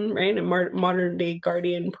guardian, right? A modern day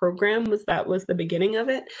guardian program was the beginning of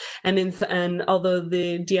it. And although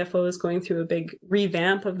the DFO is going through a big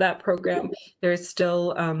revamp of that program, there's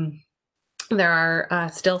still there are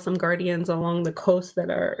still some guardians along the coast that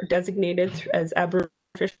are designated as Aboriginal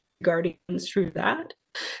guardians through that.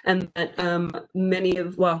 And that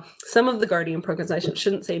some of the guardian programs, I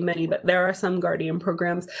shouldn't say many, but there are some guardian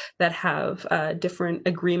programs that have different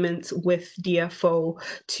agreements with DFO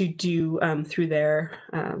to do through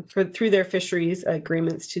their fisheries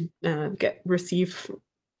agreements to receive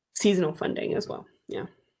seasonal funding as well. Yeah.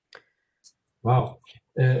 Wow.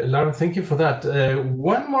 Lara, thank you for that.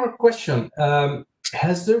 One more question.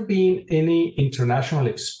 Has there been any international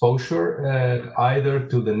exposure either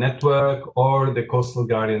to the network or the Coastal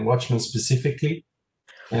Guardian Watchmen specifically?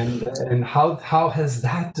 And how has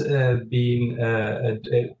that been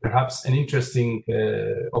perhaps an interesting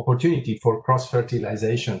opportunity for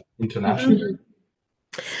cross-fertilization internationally? Mm-hmm.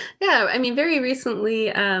 Yeah, I mean, very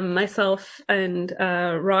recently, myself and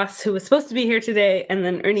Ross, who was supposed to be here today, and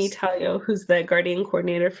then Ernie Talio, who's the Guardian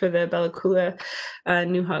Coordinator for the Bellacoola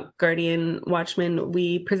Nuhawk Guardian Watchman,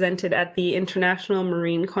 we presented at the International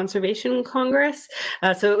Marine Conservation Congress.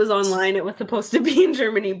 So it was online. It was supposed to be in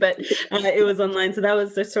Germany, but it was online. So that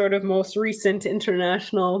was the sort of most recent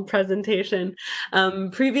international presentation.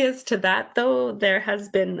 Previous to that, though, there has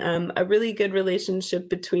been a really good relationship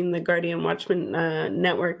between the Guardian Watchman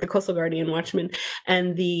network, the Coastal Guardian Watchmen,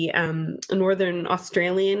 and the Northern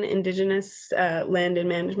Australian Indigenous Land and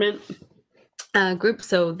Management group,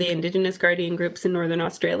 so the Indigenous Guardian groups in Northern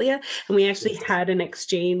Australia. And we actually had an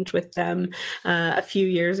exchange with them a few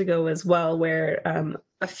years ago as well, where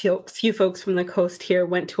a few folks from the coast here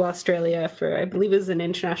went to Australia for, I believe it was an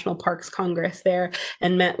International Parks Congress there,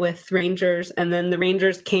 and met with rangers. And then the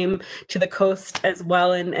rangers came to the coast as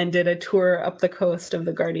well and did a tour up the coast of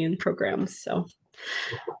the Guardian programs. So.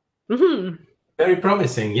 Mm-hmm. Very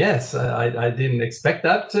promising. Yes, I didn't expect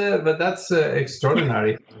that, but that's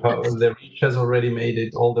extraordinary. The reach has already made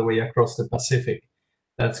it all the way across the Pacific.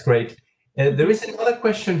 That's great. There is another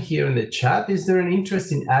question here in the chat. Is there an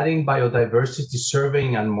interest in adding biodiversity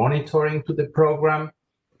surveying and monitoring to the program?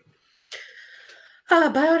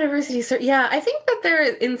 Biodiversity, yeah, I think that there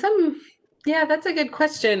is in some, yeah, that's a good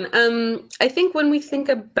question. I think when we think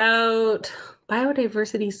about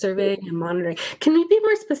biodiversity surveying and monitoring, can we be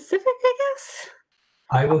more specific, I guess?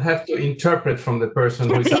 I will have to interpret from the person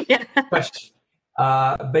who is asking the question.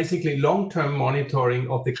 Basically, long-term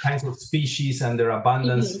monitoring of the kinds of species and their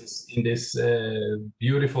abundances in this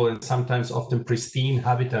beautiful and sometimes often pristine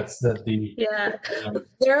habitats that the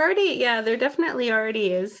there definitely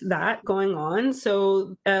already is that going on.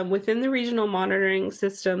 So within the regional monitoring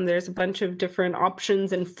system, there's a bunch of different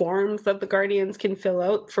options and forms that the Guardians can fill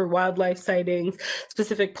out for wildlife sightings,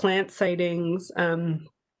 specific plant sightings.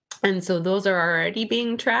 And so those are already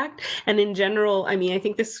being tracked. And in general, I mean, I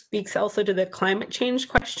think this speaks also to the climate change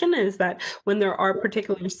question, is that when there are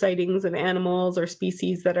particular sightings of animals or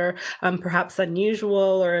species that are perhaps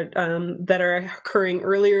unusual or that are occurring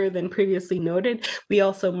earlier than previously noted, we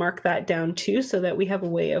also mark that down too, so that we have a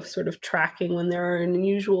way of sort of tracking when there are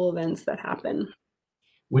unusual events that happen.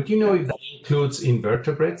 Would you know if that includes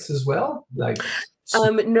invertebrates as well?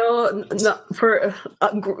 No, not for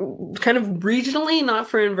kind of regionally, not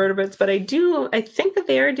for invertebrates, but I think that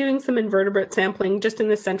they are doing some invertebrate sampling just in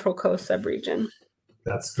the Central Coast subregion.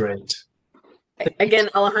 That's great. Again,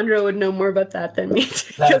 Alejandro would know more about that than me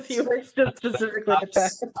because he works specifically with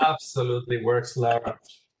that. Absolutely works, Lara.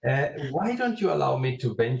 Why don't you allow me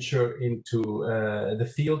to venture into the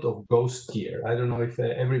field of ghost gear? I don't know if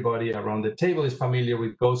everybody around the table is familiar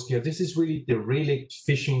with ghost gear. This is really the relic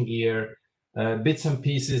fishing gear, bits and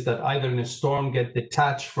pieces that either in a storm get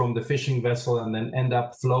detached from the fishing vessel and then end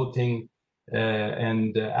up floating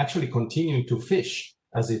and actually continuing to fish,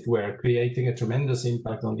 as it were, creating a tremendous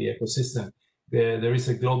impact on the ecosystem. There is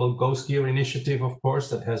a global ghost gear initiative, of course,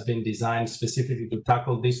 that has been designed specifically to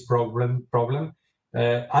tackle this problem.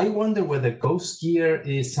 I wonder whether ghost gear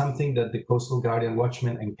is something that the Coastal Guardian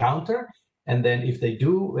Watchmen encounter, and then if they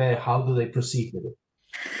do, how do they proceed with it?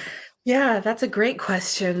 Yeah, that's a great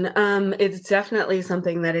question. It's definitely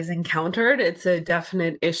something that is encountered. It's a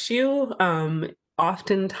definite issue.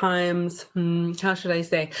 Oftentimes, how should I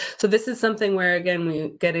say? So this is something where, again, we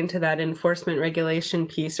get into that enforcement regulation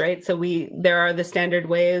piece, right? So there are the standard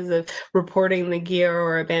ways of reporting the gear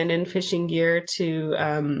or abandoned fishing gear to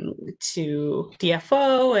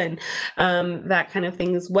DFO and that kind of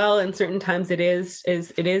thing as well. And certain times it is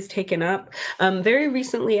taken up. Very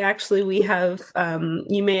recently, actually, we have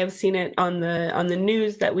you may have seen it on the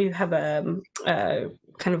news that we have a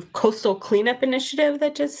kind of coastal cleanup initiative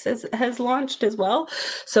that just has launched as well.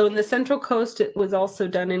 So in the Central Coast, it was also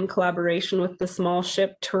done in collaboration with the Small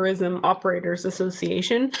Ship Tourism Operators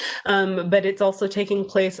Association, but it's also taking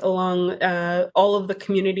place along all of the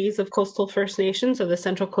communities of coastal First Nations, so the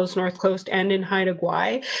Central Coast, North Coast, and in Haida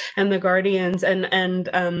Gwaii, and the Guardians and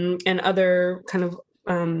other kind of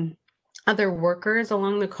other workers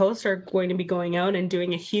along the coast are going to be going out and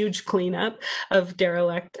doing a huge cleanup of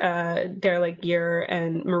derelict gear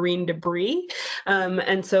and marine debris.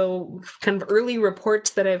 And so kind of early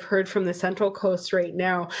reports that I've heard from the Central Coast right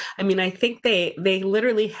now, I mean, I think they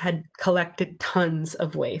literally had collected tons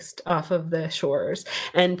of waste off of the shores,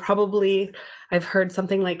 and probably I've heard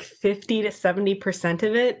something like 50 to 70%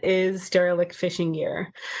 of it is derelict fishing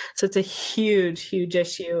gear. So it's a huge, huge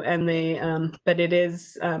issue. And but it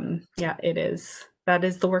is, it is. That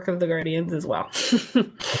is the work of the Guardians as well.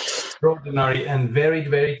 Extraordinary and very,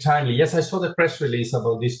 very timely. Yes, I saw the press release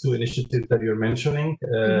about these two initiatives that you're mentioning,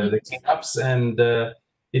 the cleanups, and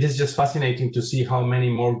it is just fascinating to see how many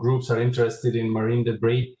more groups are interested in marine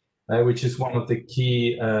debris, which is one of the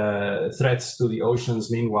key threats to the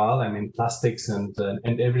oceans. Meanwhile, I mean, plastics and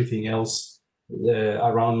everything else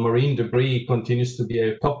around marine debris continues to be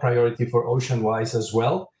a top priority for Oceanwise as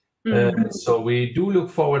well. So we do look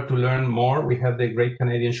forward to learn more. We have the Great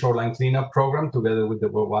Canadian Shoreline Cleanup Program together with the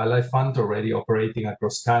World Wildlife Fund already operating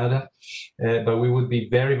across Canada. But we would be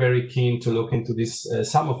very, very keen to look into this,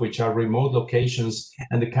 some of which are remote locations,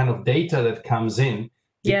 and the kind of data that comes in.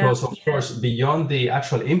 Because of course, beyond the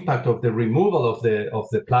actual impact of the removal of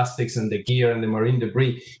the plastics and the gear and the marine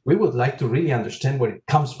debris, we would like to really understand where it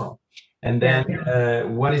comes from. And then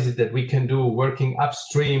what is it that we can do working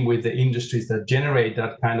upstream with the industries that generate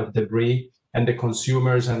that kind of debris, and the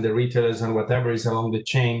consumers and the retailers and whatever is along the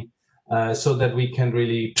chain, so that we can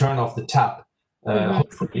really turn off the tap,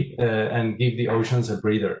 hopefully, and give the oceans a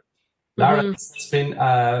breather. Lara, this has been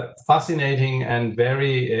a fascinating and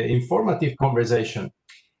very informative conversation.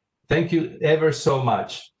 Thank you ever so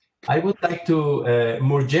much. I would like to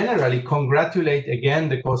more generally congratulate again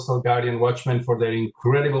the Coastal Guardian Watchmen for their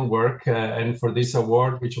incredible work and for this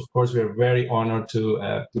award, which of course we are very honored to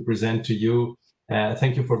present to you.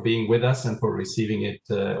 Thank you for being with us and for receiving it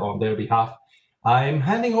on their behalf. I'm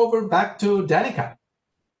handing over back to Danica.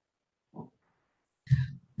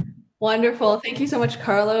 Wonderful. Thank you so much,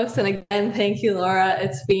 Carlos. And again, thank you, Laura.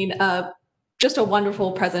 It's been just a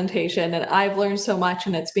wonderful presentation, and I've learned so much,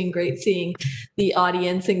 and it's been great seeing the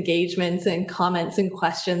audience engagements and comments and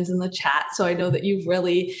questions in the chat. So I know that you've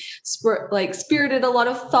really spirited a lot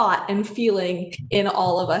of thought and feeling in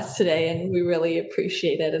all of us today, and we really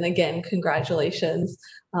appreciate it. And again, congratulations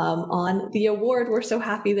on the award. We're so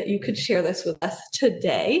happy that you could share this with us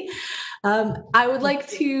today. I would like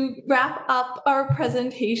to wrap up our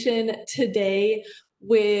presentation today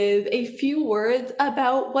with a few words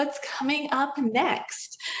about what's coming up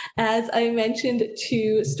next. As I mentioned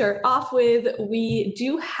to start off with, we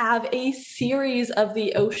do have a series of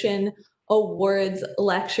the Ocean Awards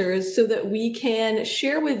lectures so that we can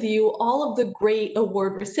share with you all of the great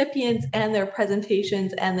award recipients and their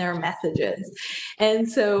presentations and their messages. And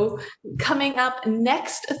so coming up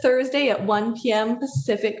next Thursday at 1 p.m.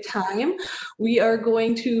 Pacific time, we are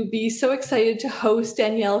going to be so excited to host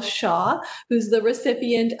Danielle Shaw, who's the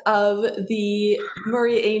recipient of the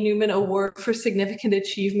Murray A. Newman Award for Significant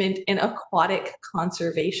Achievement in Aquatic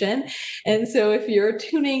Conservation. And so if you're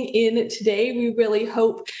tuning in today, we really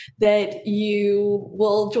hope that you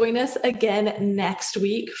will join us again next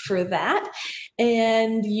week for that.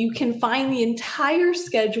 And you can find the entire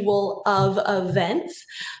schedule of events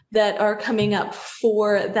that are coming up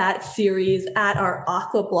for that series at our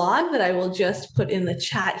Aqua blog that I will just put in the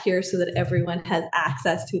chat here so that everyone has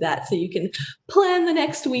access to that, so you can plan the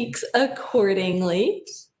next weeks accordingly.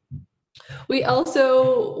 We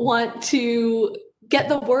also want to get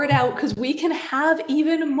the word out because we can have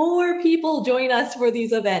even more people join us for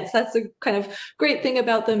these events. That's the kind of great thing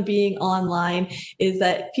about them being online, is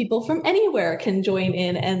that people from anywhere can join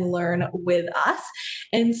in and learn with us.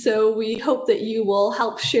 And so we hope that you will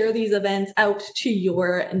help share these events out to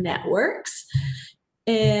your networks.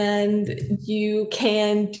 And you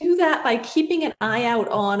can do that by keeping an eye out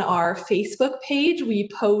on our Facebook page. We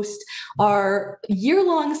post our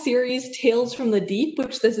year-long series, Tales from the Deep,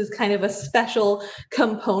 which this is kind of a special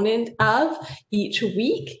component of each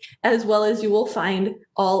week, as well as you will find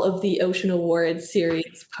all of the Ocean Awards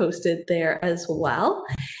series posted there as well.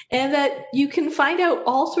 And that you can find out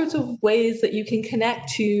all sorts of ways that you can connect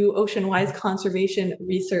to Oceanwise conservation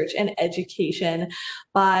research and education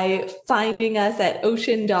by finding us at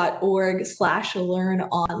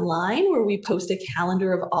ocean.org/learn-online, where we post a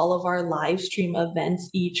calendar of all of our live stream events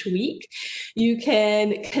each week. You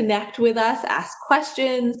can connect with us, ask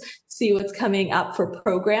questions, see what's coming up for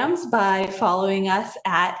programs by following us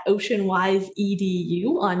at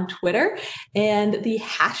OceanWiseEDU on Twitter and the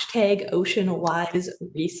hashtag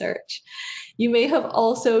OceanWiseResearch. You may have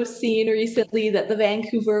also seen recently that the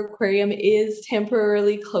Vancouver Aquarium is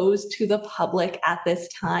temporarily closed to the public at this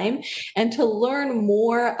time. And to learn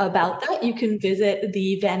more about that, you can visit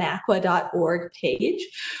the vanaqua.org page.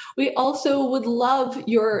 We also would love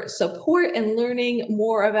your support in learning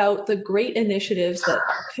more about the great initiatives that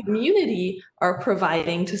our community are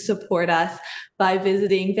providing to support us by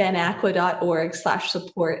visiting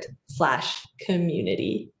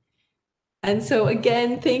vanaqua.org/support/community. And so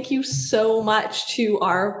again, thank you so much to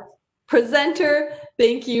our presenter.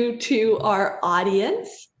 Thank you to our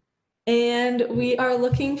audience. And we are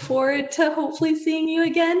looking forward to hopefully seeing you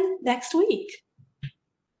again next week.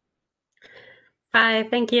 Bye.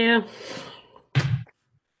 Thank you.